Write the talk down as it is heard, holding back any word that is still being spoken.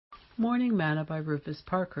Morning Manna by Rufus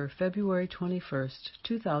Parker, February 21st,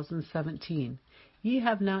 2017. Ye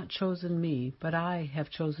have not chosen me, but I have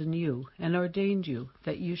chosen you, and ordained you,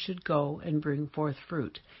 that you should go and bring forth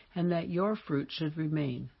fruit, and that your fruit should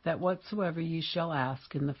remain, that whatsoever ye shall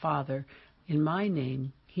ask in the Father, in my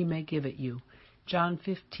name, he may give it you. John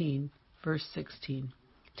 15, verse 16.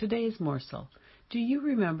 Today's morsel. Do you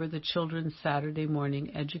remember the children's Saturday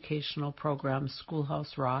morning educational program,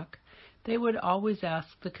 Schoolhouse Rock? They would always ask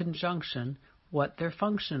the conjunction what their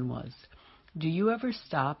function was. Do you ever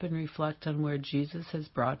stop and reflect on where Jesus has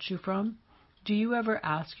brought you from? Do you ever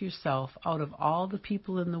ask yourself, out of all the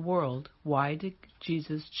people in the world, why did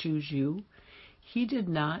Jesus choose you? You did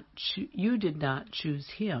not choose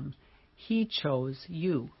him. He chose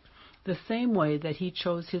you. The same way that he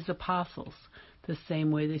chose his apostles, the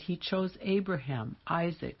same way that he chose Abraham,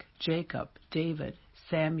 Isaac, Jacob, David,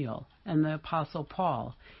 Samuel, and the apostle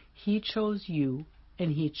Paul. He chose you,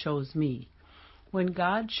 and he chose me. When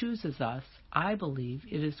God chooses us, I believe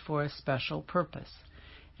it is for a special purpose.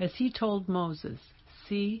 As he told Moses,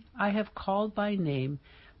 "See, I have called by name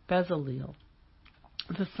Bezaleel,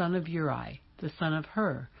 the son of Uri, the son of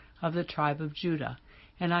Hur, of the tribe of Judah,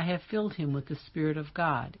 and I have filled him with the Spirit of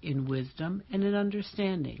God, in wisdom and in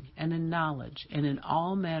understanding, and in knowledge, and in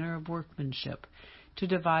all manner of workmanship, to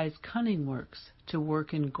devise cunning works, to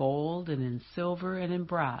work in gold and in silver and in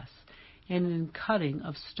brass, and in cutting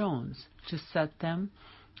of stones, to set them,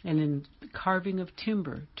 and in carving of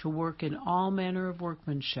timber, to work in all manner of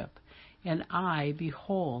workmanship. And I,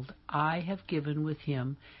 behold, I have given with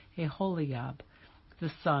him Aholiab,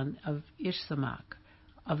 the son of Ishsamach,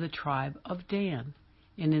 of the tribe of Dan.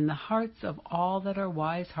 And in the hearts of all that are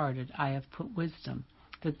wise-hearted I have put wisdom,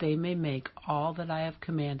 that they may make all that I have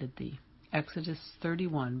commanded thee." Exodus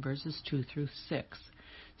 31, verses 2 through 6.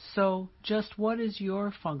 So, just what is your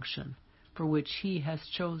function for which he has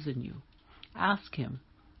chosen you? Ask him,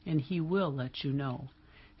 and he will let you know.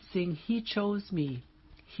 Sing, "He chose me,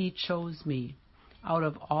 he chose me, out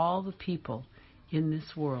of all the people in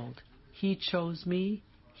this world. He chose me,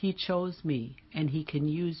 and he can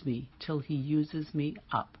use me till he uses me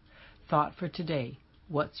up." Thought for today.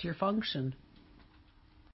 What's your function?